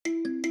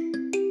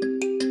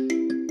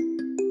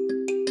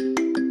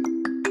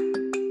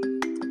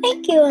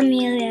Thank you,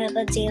 Amelia,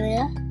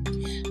 Bedelia,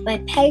 by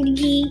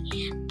Peggy,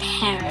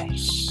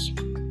 Parish.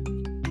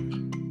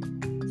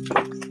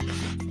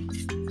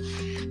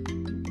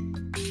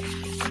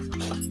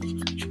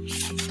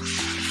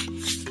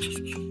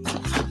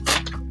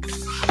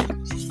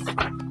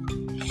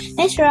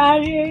 Miss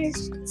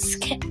Rogers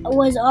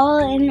was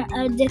all in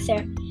a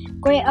dither.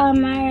 Great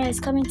Aunt Myra is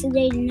coming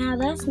today. Now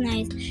that's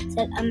nice,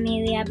 said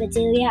Amelia,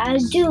 Bedelia. I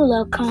do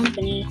love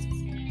company.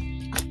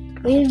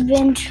 We've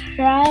been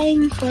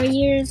trying for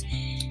years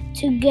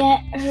to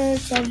get her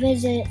to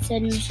visit,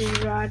 said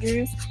Mrs.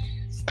 Rogers.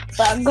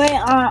 But Great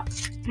Aunt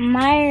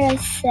Myra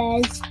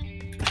says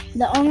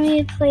the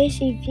only place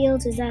she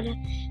feels is at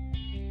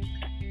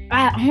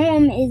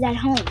home is at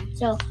home.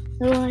 So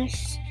we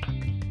must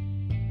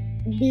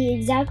be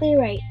exactly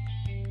right.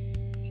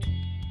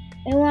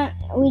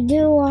 We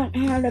do want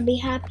her to be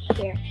happy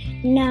here.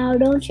 Now,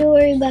 don't you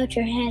worry about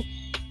your head,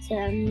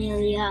 said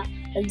Amelia.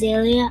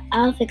 Bedelia,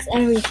 I'll fix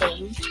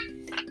everything.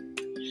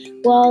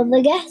 Well,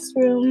 the guest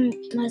room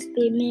must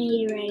be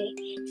made ready.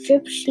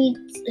 Strip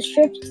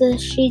the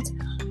sheets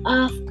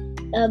off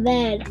the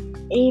bed.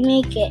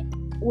 Remake it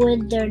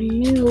with their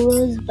new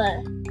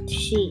rosebud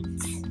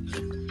sheets,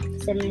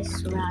 said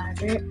Miss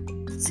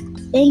Rogers.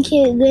 Thank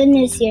you,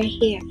 goodness you're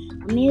here.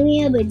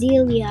 Amelia,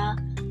 Bedelia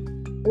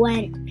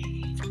went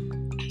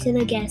to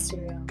the guest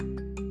room.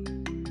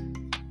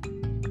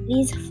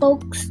 These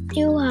folks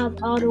do have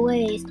odd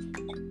ways.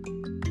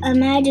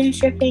 Imagine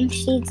stripping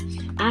sheets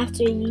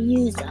after you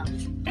use them.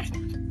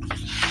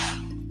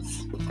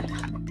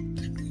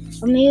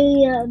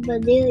 Amelia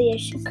Bedelia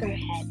shook her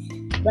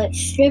head, but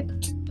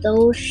stripped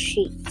those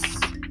sheets.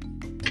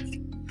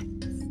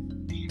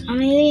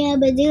 Amelia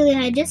Bedelia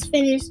had just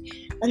finished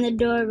when the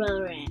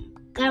doorbell rang.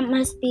 That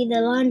must be the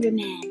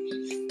laundryman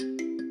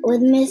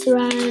with Miss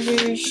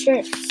Rogers'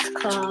 shirts,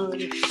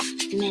 called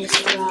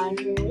Miss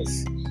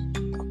Rogers.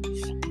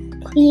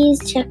 Please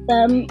check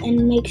them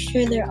and make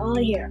sure they're all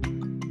here.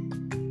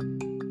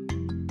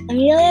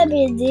 Amelia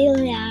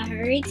Bedelia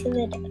hurried to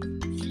the door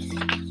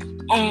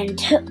and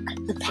took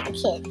the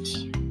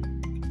package.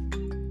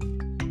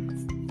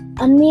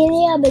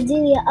 Amelia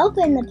Bedelia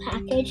opened the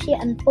package. She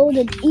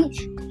unfolded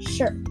each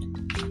shirt.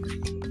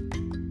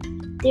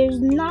 There's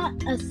not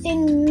a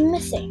thing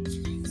missing,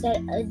 said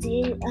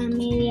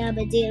Amelia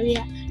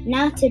Bedelia.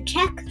 Now to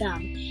check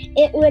them.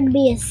 It would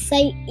be a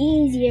sight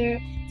easier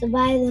to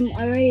buy them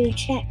already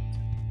checked,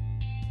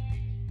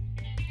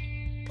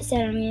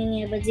 said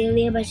Amelia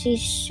Bedelia, but she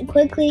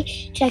quickly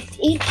checked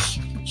each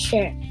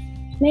shirt.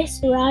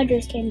 Miss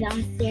Rogers came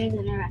downstairs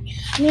and arrived.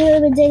 Amelia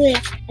Bedelia,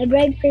 a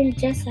bright pink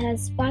dress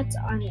has spots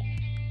on it.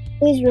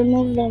 Please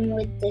remove them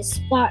with the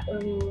spot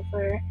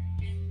remover.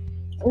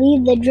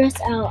 Leave the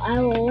dress out. I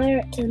will wear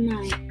it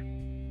tonight.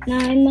 Now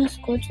I must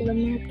go to the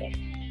market.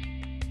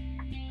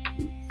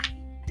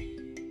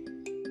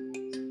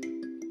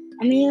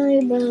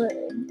 Amelia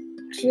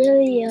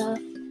Bedelia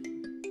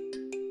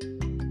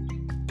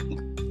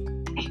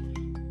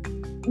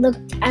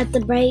looked at the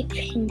bright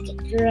pink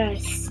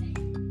dress.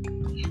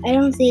 I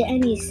don't see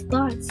any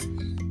spots.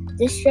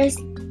 This dress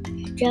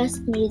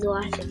just needs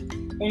washing.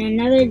 Then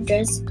another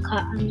dress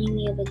caught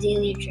Amelia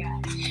Bedelia's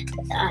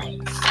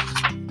eyes.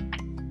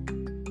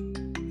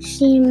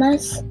 She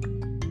must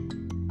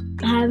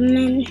have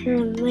meant her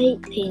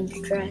light pink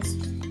dress.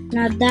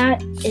 Now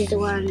that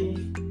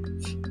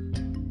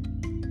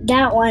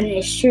one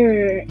is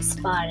sure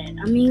spotted.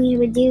 Amelia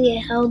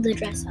Bedelia held the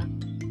dress up.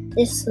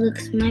 This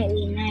looks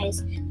mighty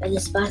nice with the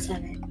spots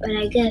on it, but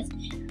I guess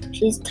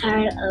she's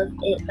tired of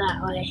it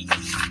that way.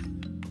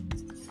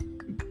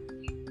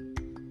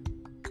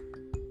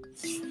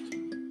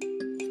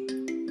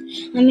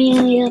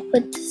 Amelia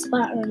put the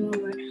spot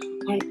remover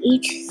on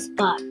each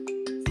spot.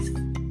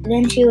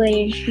 Then she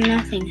waited.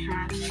 Nothing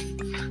happened.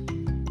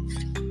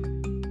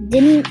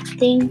 Didn't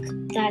think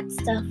that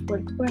stuff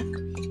would work,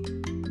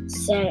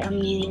 said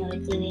Amelia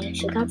Bedelia.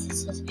 She got the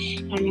scissors,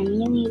 and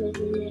Amelia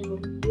Bedelia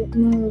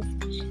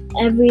removed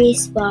every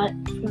spot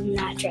from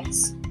that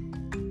dress.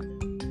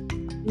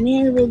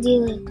 Amelia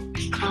Bedelia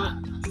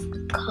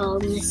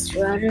called Miss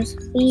Rogers.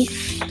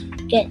 Please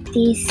get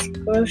these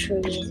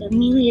groceries.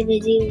 Amelia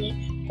Bedelia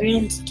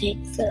ran to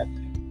take the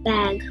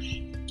bag.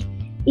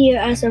 Here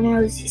are some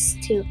roses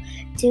too.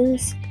 Do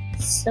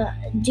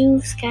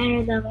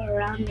scatter them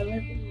around the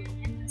living room.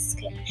 I must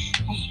get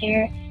my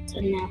hair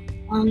done now.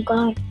 While I'm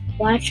gone,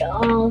 watch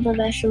all the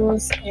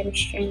vegetables and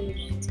string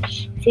beans.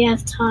 If you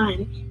have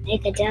time,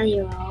 make a jelly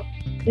roll.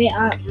 Great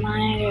Aunt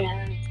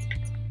Myra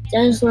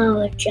does love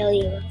a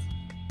jelly roll,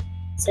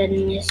 said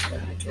Miss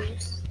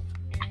Rogers.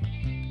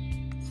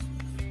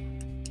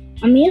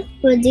 Amelia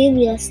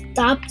Bedelia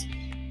stopped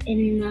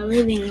in the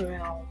living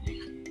room.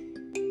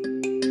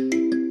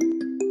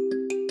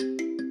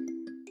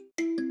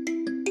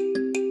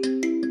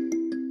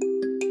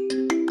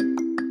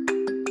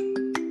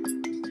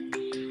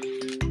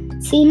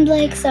 Seemed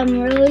like some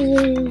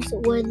roses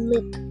would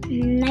look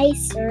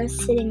nicer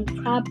sitting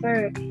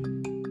proper,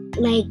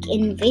 like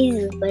in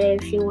vases, but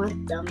if you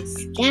want them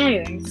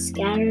scattered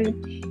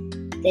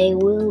they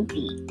will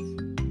be.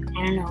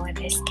 I don't know where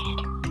they're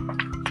scattered.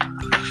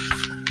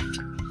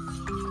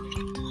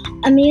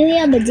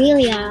 Amelia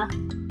Bedelia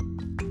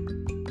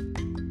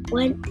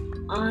went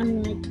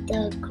on with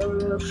the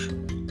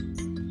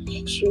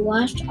groceries. She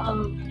washed all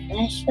the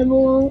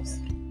vegetables.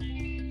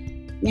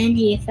 Then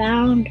she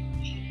found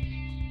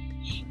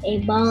a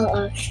ball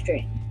of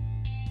string.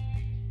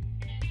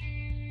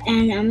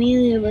 And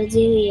Amelia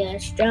Bedelia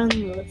strung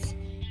those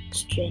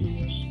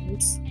string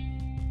beans.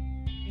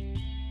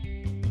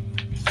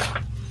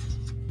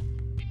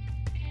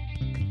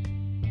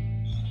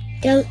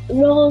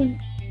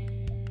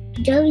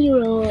 Jelly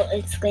roll,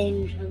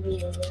 exclaimed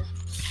Amelia.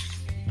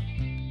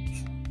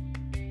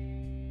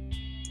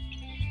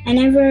 I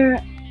never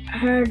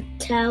heard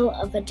tell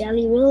of a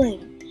jelly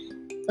rolling,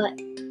 but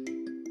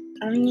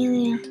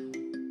Amelia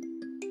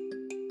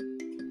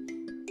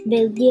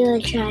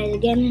Bedelia tried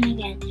again and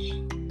again.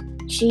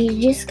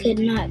 She just could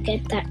not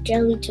get that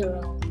jelly to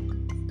roll.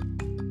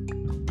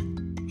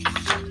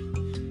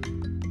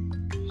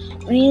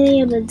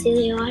 Amelia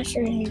Bedelia washed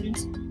her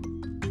hands.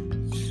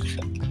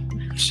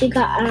 She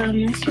got out a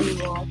mixing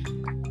bowl.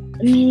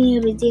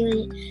 Amelia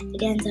Bedelia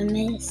began to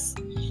mix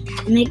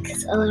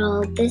a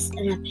little of this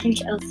and a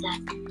pinch of that.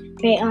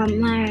 Great Aunt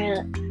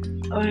Myra,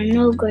 or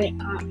no Great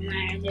Aunt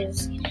Myra,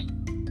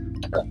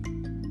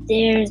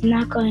 there's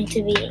not going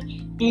to be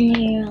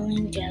any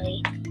rolling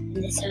jelly in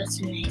this house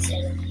tonight,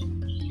 said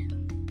Amelia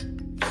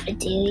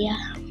Bedelia.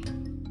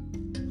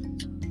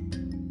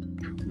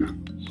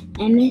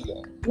 And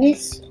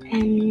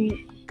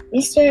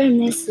Mr. and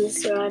Mrs.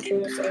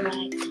 Rogers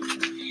arrived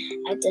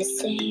at the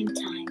same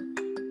time.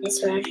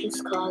 Miss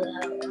Rogers called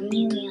out,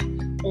 Amelia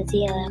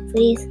Bedelia,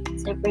 please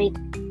separate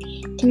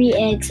 3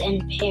 eggs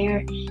and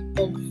pare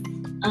the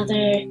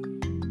other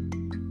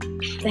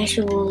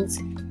vegetables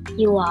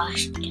you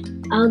washed.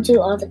 I'll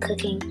do all the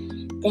cooking.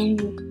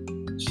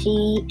 Then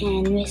she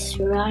and Miss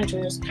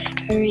Rogers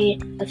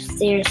hurried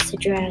upstairs to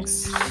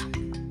dress.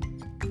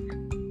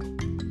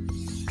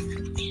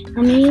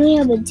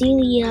 Amelia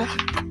Bedelia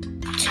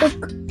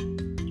took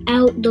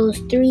out those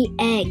 3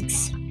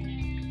 eggs.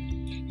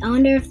 I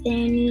wonder if they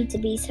need to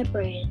be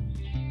separated.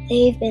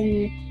 They've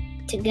been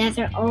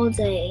together all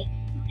day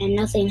and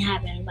nothing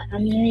happened, but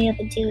Amelia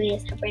Bedelia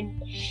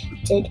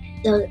separated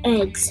those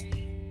eggs.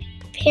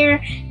 Pare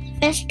the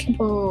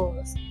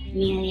vegetables,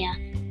 Amelia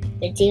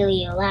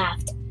Bedelia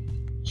laughed.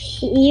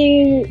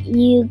 Here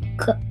you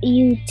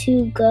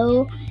two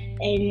go,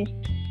 and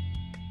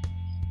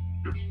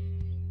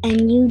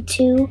you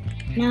two.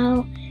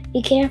 Now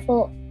be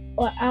careful,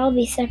 or I'll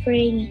be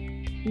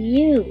separating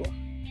you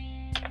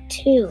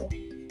too.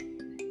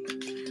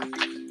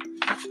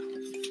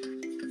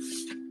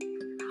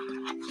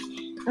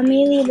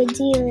 Amelia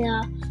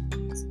Bedelia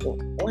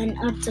went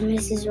up to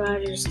Mrs.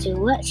 Rogers too.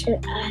 What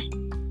should I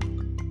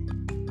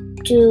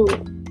do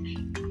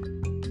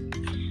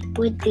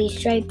with these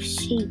striped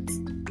sheets?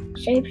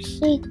 Striped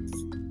sheets,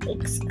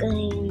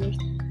 exclaimed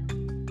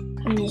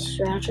Miss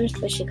Rogers,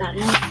 but she got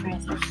no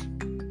further.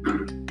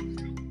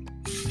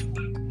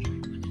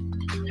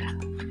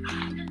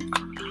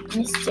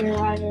 Mr.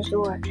 Rogers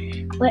roared,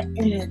 what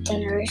in the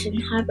generation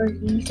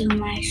happened into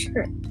my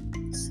shirt?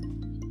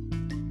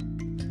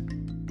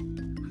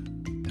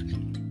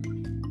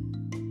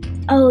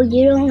 Oh,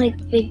 you don't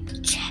like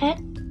big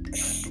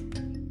checks?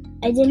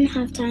 I didn't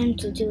have time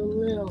to do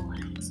little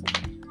ones,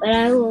 but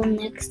I will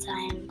next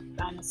time,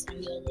 promised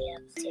Amelia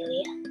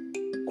Bedelia.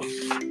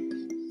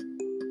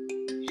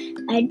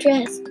 My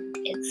dress,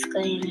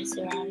 exclaimed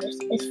Mr. Rogers,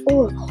 is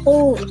full of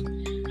holes,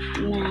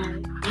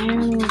 ma'am. I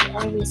removed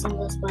every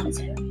single spot,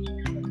 said Amelia.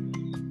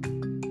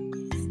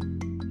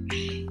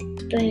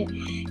 But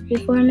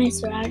before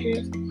Miss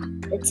Rogers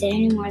could say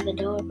any more, the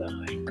doorbell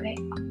rang. Great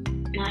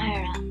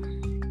Myra,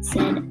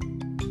 said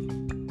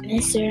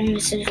Mr. and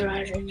Mrs.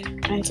 Rogers,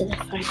 went to the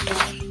front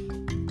door.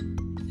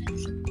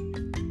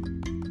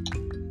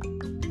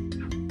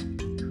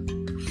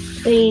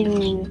 Good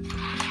evening,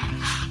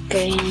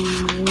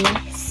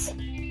 Grandniece.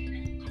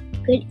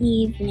 Good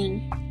evening,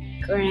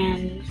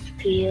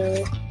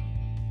 Grandpeel.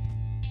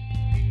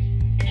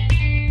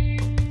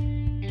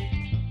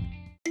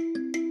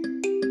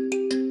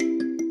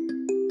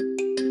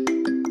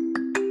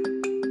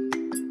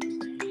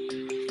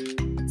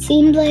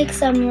 Seemed like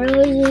some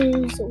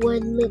roses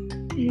would look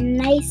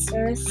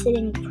nicer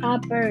sitting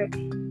proper,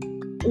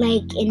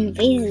 like in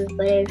vases,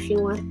 but if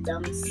you want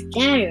them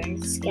scattered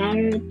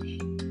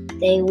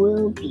they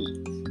will be.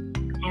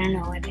 I don't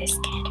know where they're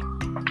scattered.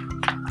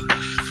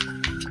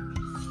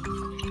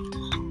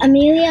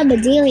 Amelia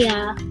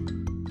Bedelia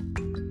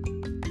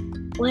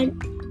went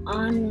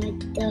on with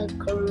the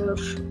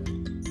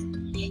groceries.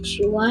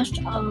 She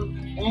washed all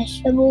the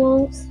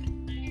vegetables.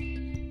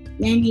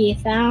 Then she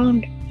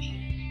found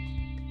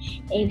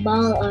a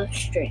ball of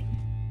string.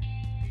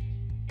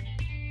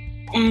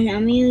 And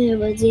Amelia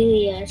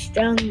Bedelia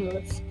strung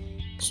those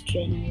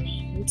string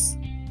beans.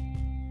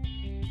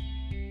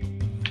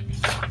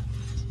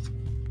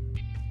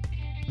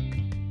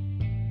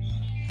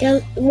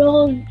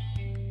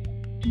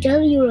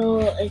 Jelly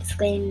roll,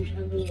 exclaimed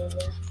Amelia.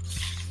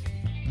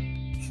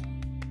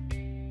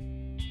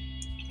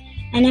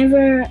 I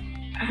never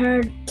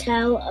heard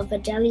tell of a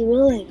jelly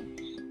rolling,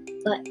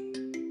 But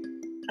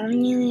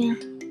Amelia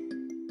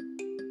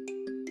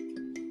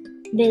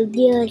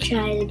bedelia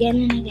tried again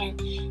and again.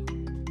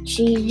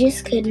 She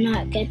just could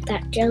not get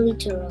that jelly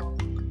to roll.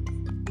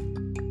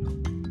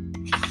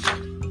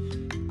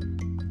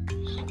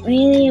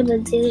 Amelia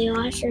bedelia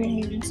washed her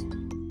hands.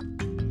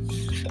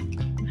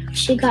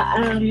 She got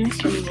out a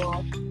mixing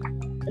bowl.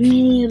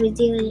 Amelia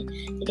bedelia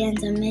began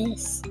to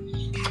mix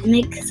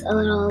a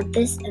little of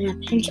this and a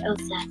pinch of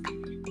that.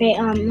 Great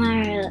Aunt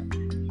Myra,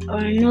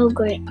 or no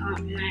Great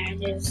Aunt Myra,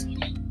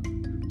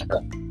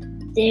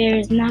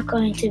 there's not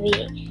going to be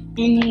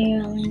any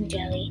rolling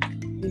jelly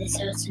in this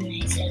house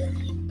tonight, said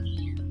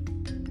Amelia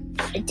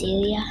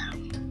bedelia.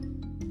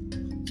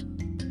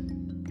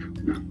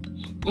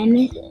 And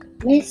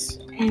Mr.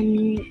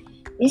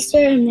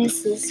 and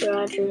Mrs.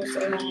 Rogers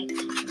arrived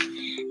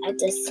at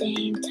the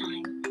same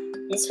time.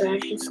 Miss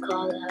Rogers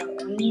called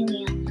out,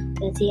 Amelia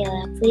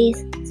bedelia, please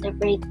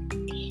separate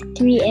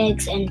 3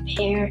 eggs and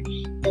pare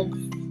the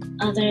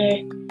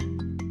other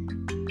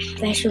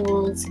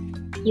vegetables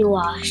you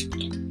washed.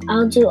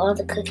 I'll do all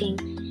the cooking.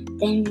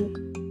 Then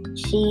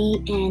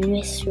she and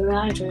Miss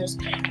Rogers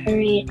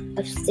hurried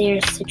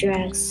upstairs to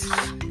dress.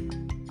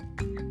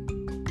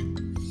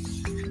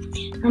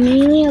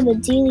 Amelia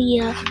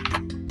bedelia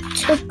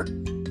took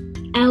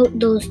out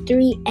those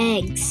 3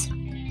 eggs.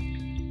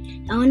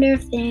 I wonder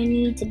if they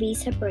need to be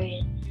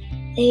separated.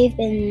 They've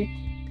been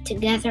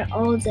together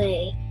all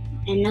day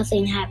and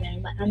nothing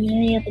happened, but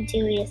Amelia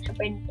bedelia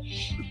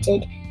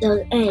separated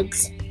those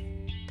eggs.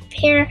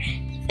 Pare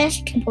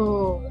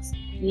vegetables,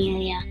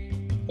 Amelia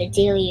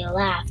bedelia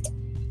laughed.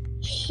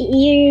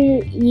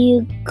 Here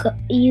you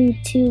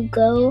two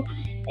go,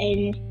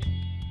 and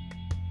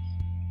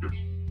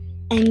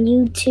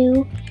you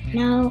two,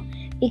 now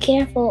be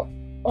careful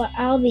or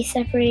I'll be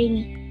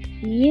separating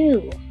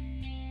you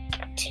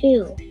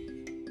too.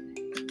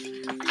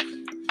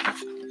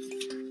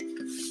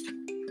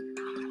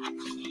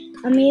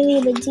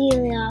 Amelia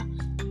bedelia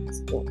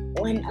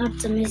went up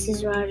to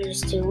Mrs.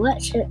 Rogers too.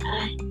 What should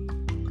I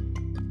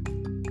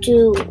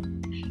do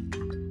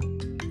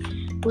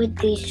with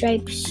these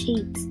striped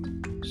sheets?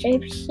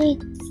 Striped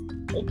sheets,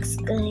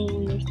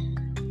 exclaimed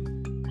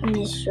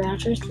Miss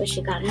Rogers, but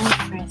she got no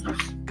further.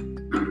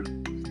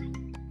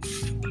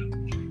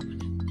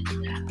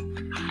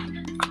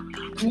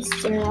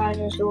 Mr.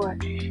 Rogers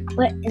roared,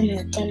 what in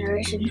the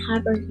generation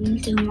happened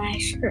into my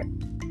shirts?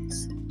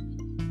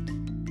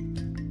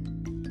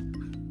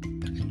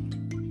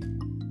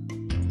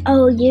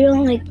 Oh, you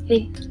don't like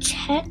big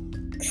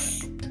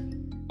checks?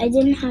 I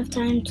didn't have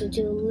time to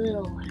do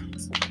little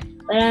ones,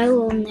 but I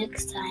will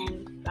next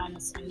time,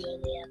 promised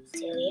Amelia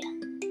bedelia.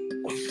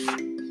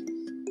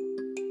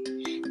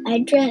 My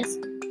dress,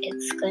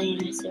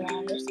 exclaimed Mr.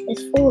 Rogers,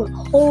 is full of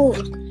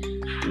holes.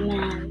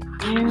 Ma'am,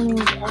 I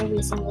removed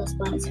every single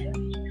spot, said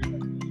Amelia.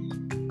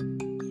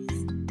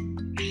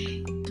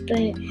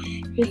 But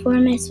before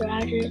Miss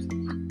Rogers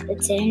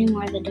could say any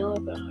more, the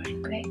doorbell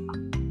rang. Great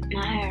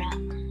Myra,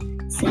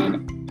 said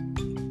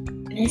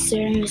Mr.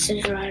 and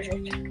Mrs.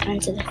 Rogers,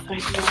 went to the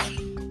front door.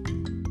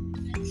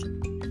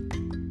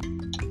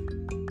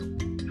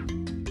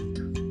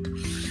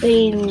 Good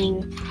evening,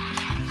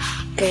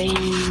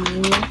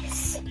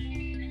 Grandniece.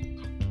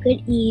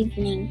 Good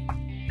evening,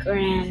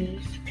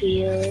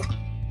 Grandpupil.